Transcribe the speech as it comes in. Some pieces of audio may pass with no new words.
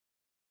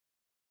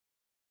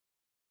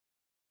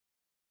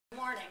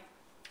morning.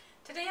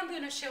 Today I'm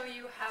going to show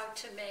you how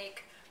to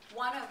make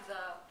one of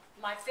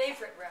my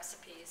favorite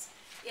recipes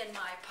in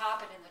my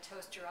Pop It in the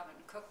Toaster Oven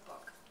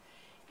cookbook.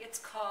 It's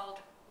called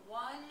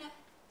One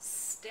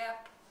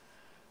Step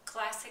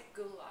Classic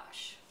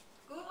Goulash.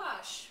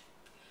 Goulash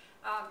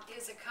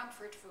is a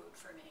comfort food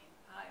for me.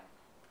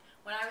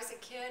 When I was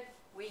a kid,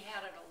 we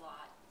had it a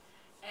lot.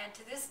 And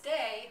to this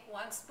day,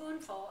 one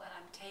spoonful and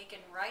I'm taken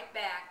right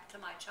back to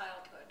my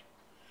childhood.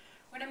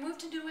 When I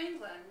moved to New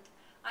England,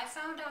 I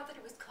found out that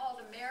it was called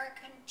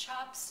American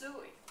chop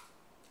suey.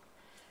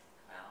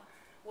 Well,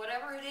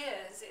 whatever it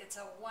is, it's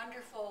a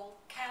wonderful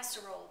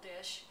casserole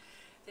dish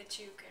that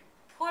you can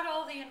put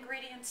all the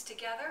ingredients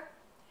together,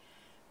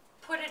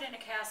 put it in a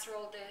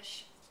casserole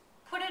dish,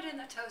 put it in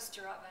the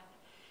toaster oven,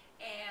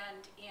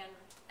 and in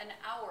an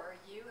hour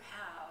you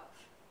have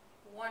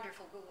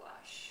wonderful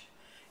goulash.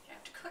 You don't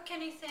have to cook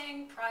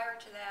anything prior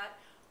to that.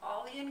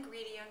 All the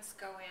ingredients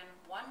go in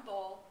one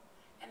bowl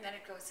and then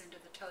it goes into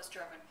the toaster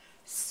oven.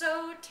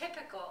 So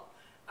typical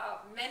of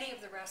many of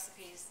the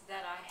recipes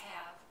that I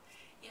have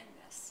in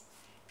this.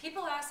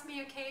 People ask me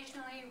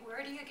occasionally,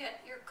 where do you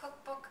get your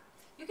cookbook?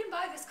 You can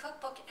buy this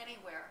cookbook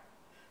anywhere.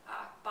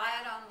 Buy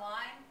it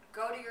online,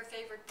 go to your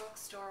favorite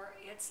bookstore,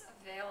 it's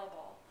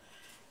available.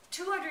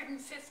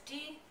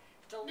 250.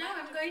 Now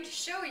I'm going to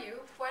show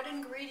you what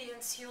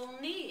ingredients you'll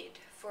need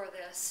for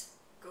this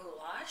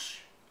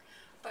goulash.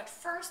 But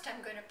first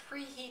I'm going to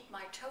preheat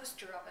my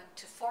toaster oven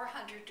to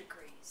 400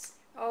 degrees.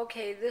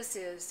 Okay, this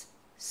is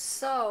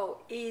so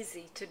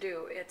easy to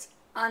do. It's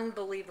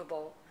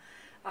unbelievable.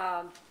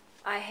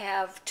 I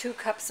have 2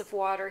 cups of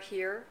water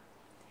here,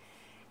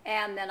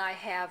 and then I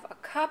have a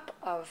cup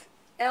of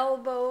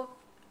elbow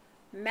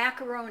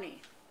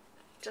macaroni,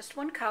 just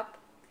 1 cup.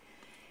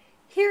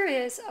 Here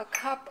is a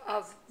cup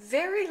of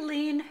very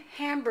lean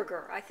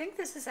hamburger. I think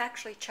this is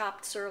actually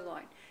chopped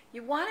sirloin.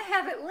 You want to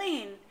have it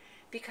lean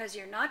because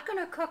you're not going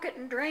to cook it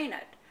and drain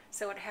it.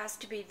 So it has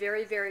to be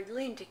very, very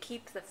lean to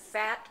keep the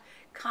fat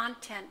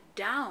content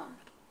down.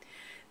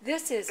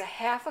 This is a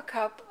 1/2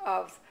 cup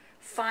of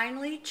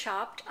finely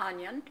chopped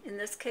onion. In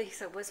this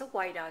case, it was a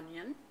white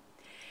onion.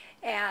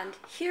 And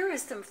here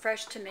is some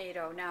fresh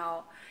tomato.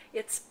 Now,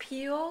 it's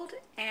peeled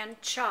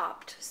and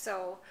chopped.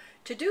 So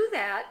to do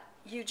that,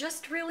 you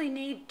just really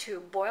need to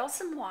boil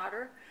some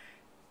water,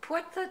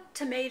 put the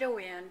tomato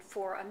in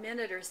for a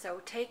minute or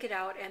so, take it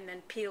out, and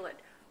then peel it.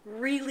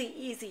 Really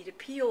easy to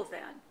peel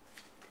then.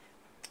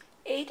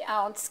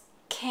 8-ounce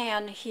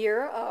can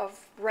here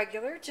of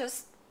regular,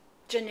 just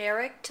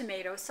generic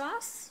tomato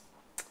sauce.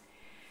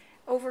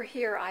 Over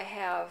here I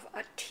have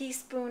a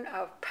teaspoon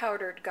of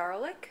powdered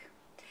garlic,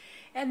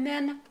 and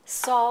then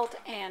salt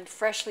and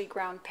freshly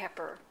ground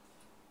pepper.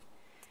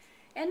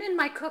 And in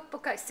my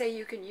cookbook I say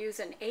you can use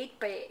an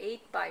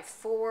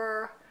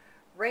 8x8x4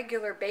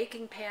 regular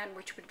baking pan,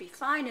 which would be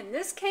fine. In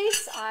this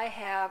case I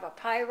have a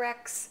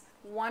Pyrex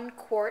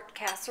 1-quart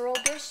casserole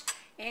dish.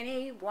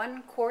 Any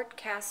 1-quart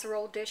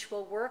casserole dish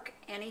will work.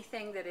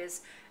 Anything that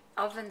is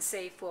oven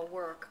safe will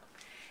work.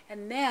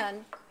 And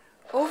then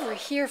over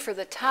here for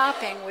the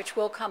topping, which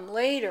will come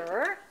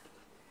later,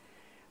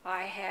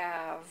 I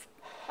have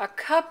a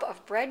cup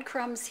of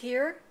breadcrumbs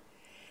here,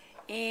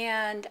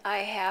 and I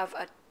have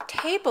a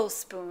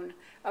tablespoon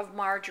of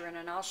margarine,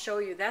 and I'll show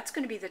you. That's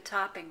going to be the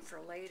topping for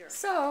later.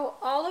 So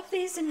all of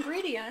these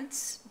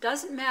ingredients,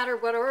 doesn't matter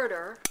what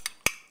order,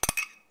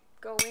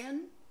 go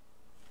in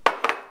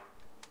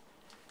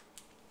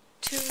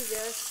to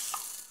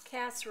this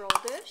casserole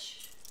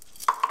dish.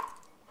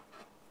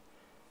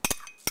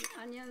 The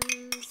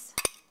onions,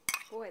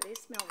 boy, they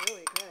smell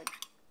really good.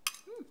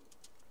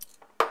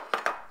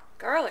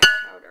 Garlic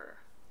powder,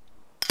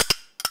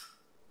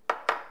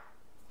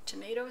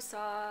 tomato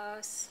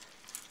sauce,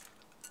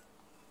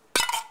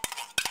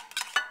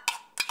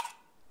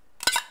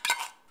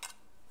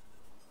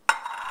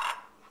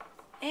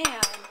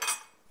 and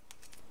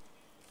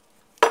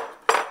I'm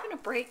going to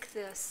break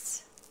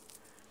this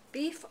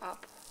beef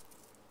up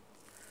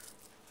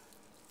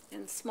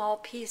in small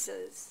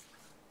pieces.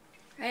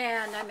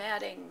 And I'm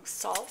adding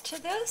salt to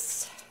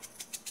this.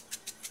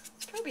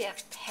 Probably a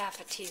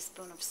 1/2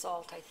 teaspoon of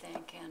salt, I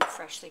think, and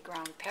freshly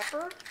ground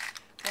pepper,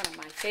 one of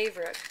my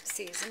favorite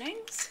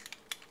seasonings.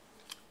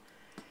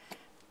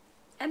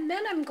 And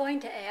then I'm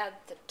going to add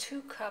the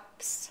 2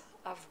 cups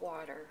of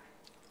water.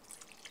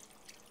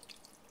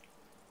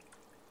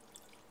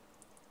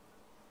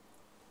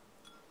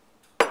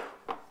 And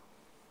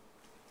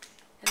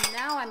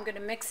now I'm going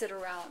to mix it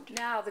around.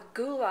 Now the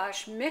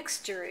goulash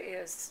mixture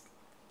is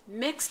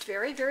mixed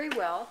very, very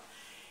well.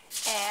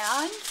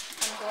 And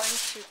I'm going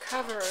to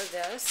cover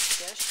this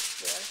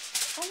dish with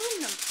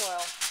aluminum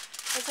foil.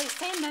 As I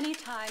say many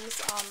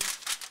times,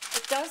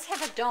 it does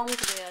have a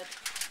domed lid,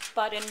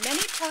 but in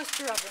many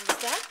toaster ovens,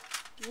 that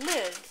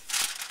lid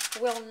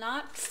will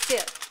not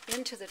fit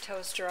into the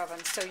toaster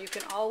oven, so you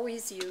can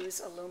always use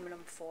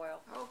aluminum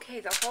foil.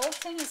 Okay, the whole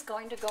thing is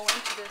going to go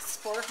into this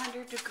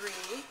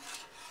 400-degree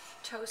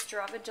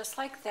toaster oven, just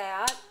like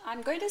that.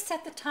 I'm going to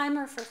set the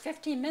timer for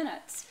 50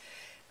 minutes.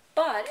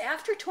 But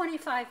after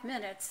 25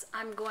 minutes,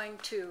 I'm going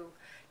to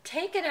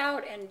take it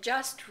out and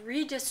just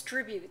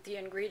redistribute the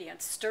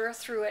ingredients. Stir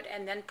through it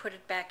and then put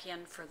it back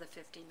in for the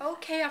 15 minutes.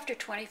 Okay, after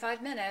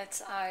 25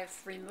 minutes,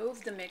 I've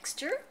removed the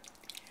mixture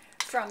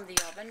from the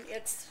oven.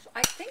 It's,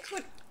 I think,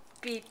 would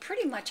be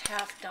pretty much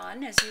half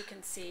done, as you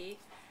can see.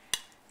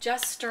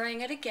 Just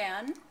stirring it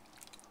again.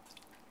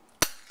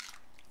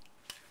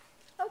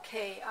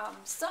 Okay,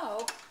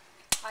 so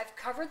I've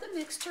covered the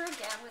mixture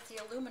again with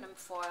the aluminum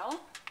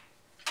foil.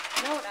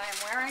 Note, I am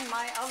wearing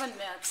my oven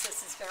mitts.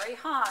 This is very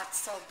hot,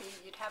 so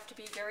you'd have to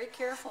be very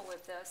careful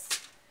with this.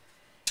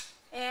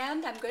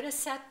 And I'm going to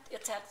set,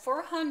 it's at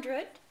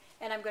 400,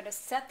 and I'm going to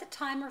set the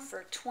timer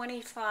for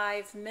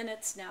 25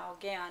 minutes now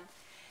again.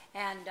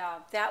 And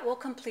that will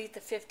complete the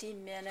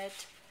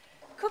 15-minute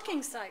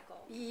cooking cycle.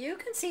 You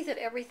can see that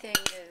everything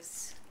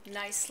is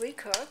nicely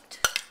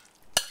cooked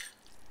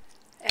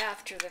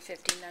after the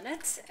 50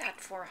 minutes at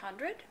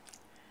 400.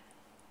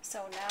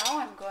 So now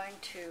I'm going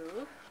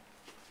to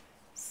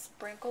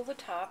sprinkle the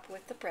top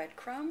with the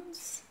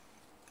breadcrumbs.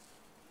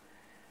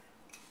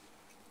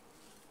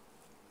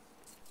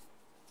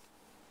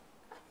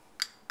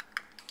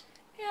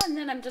 And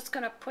then I'm just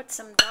going to put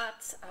some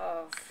dots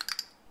of,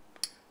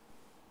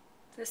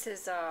 this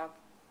is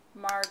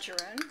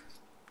margarine.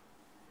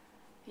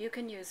 You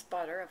can use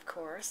butter, of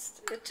course.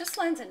 It just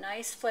lends a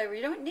nice flavor.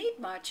 You don't need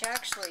much,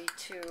 actually,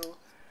 to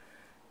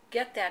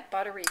get that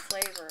buttery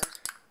flavor.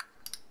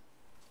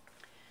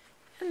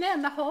 And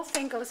then the whole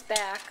thing goes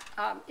back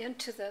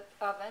into the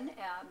oven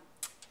and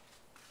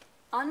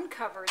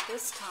uncovered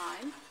this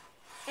time.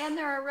 And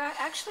there are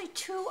actually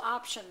two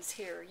options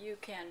here. You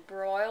can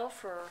broil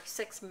for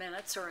 6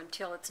 minutes or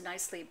until it's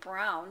nicely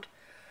browned,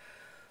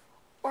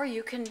 or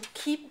you can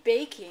keep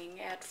baking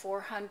at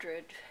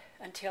 400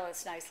 until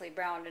it's nicely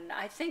browned. And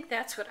I think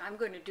that's what I'm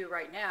going to do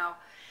right now.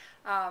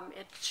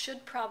 It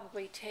should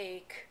probably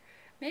take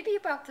maybe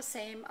about the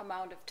same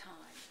amount of time.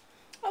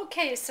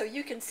 Okay, so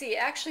you can see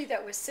actually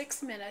that was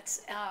 6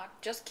 minutes,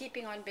 just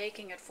keeping on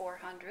baking at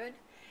 400,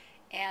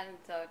 and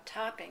the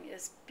topping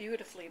is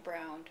beautifully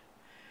browned.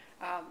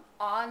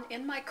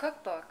 In my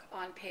cookbook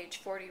on page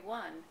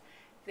 41,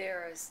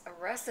 there is a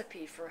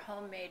recipe for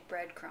homemade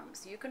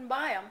breadcrumbs. You can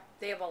buy them.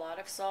 They have a lot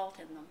of salt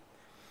in them.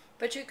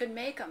 But you can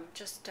make them.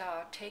 Just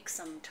take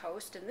some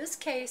toast. In this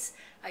case,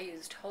 I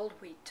used whole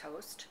wheat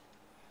toast.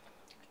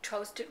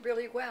 Toast it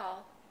really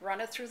well.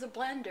 Run it through the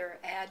blender.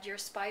 Add your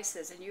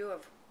spices, and you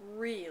have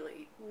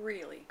really,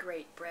 really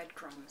great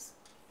breadcrumbs.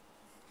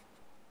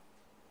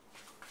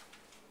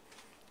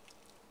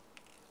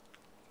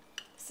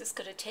 Is this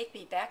going to take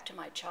me back to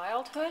my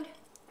childhood?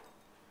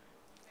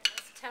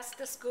 Let's test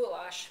this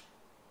goulash.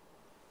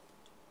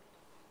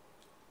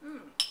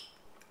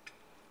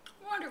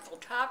 Wonderful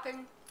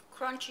topping,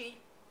 crunchy,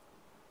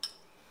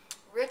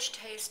 rich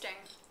tasting.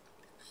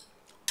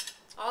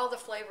 All the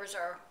flavors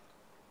are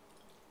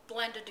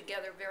blended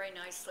together very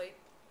nicely.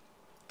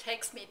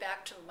 Takes me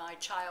back to my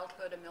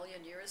childhood a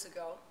million years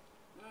ago.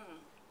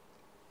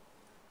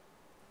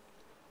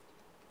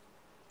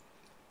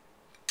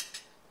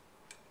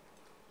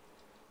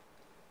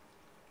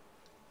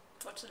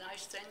 What's the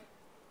nice thing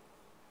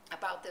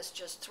about this?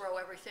 Just throw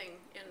everything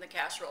in the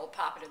casserole,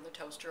 pop it in the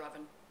toaster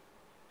oven.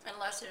 In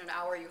less than an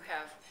hour you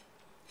have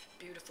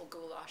beautiful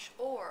goulash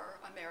or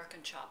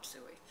American chop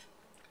suey.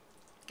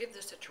 Give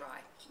this a try.